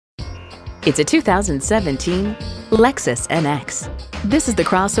It's a 2017 Lexus NX. This is the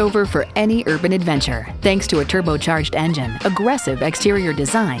crossover for any urban adventure, thanks to a turbocharged engine, aggressive exterior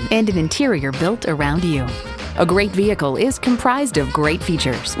design, and an interior built around you. A great vehicle is comprised of great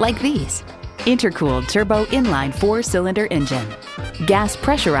features like these: intercooled turbo inline 4-cylinder engine, gas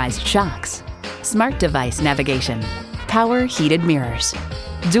pressurized shocks, smart device navigation, power heated mirrors,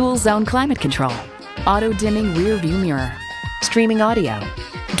 dual zone climate control, auto dimming rear view mirror, streaming audio,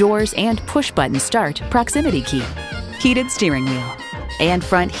 doors and push-button start proximity key, heated steering wheel, and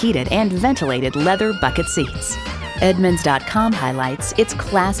front heated and ventilated leather bucket seats. Edmunds.com highlights its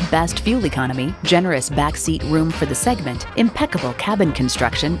class best fuel economy, generous backseat room for the segment, impeccable cabin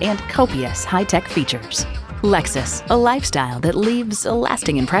construction, and copious high-tech features. Lexus, a lifestyle that leaves a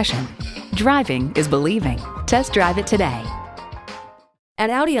lasting impression. Driving is believing. Test drive it today. At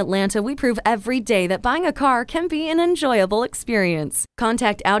Audi Atlanta, we prove every day that buying a car can be an enjoyable experience.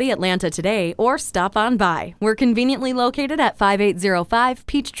 Contact Audi Atlanta today or stop on by. We're conveniently located at 5805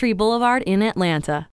 Peachtree Boulevard in Atlanta.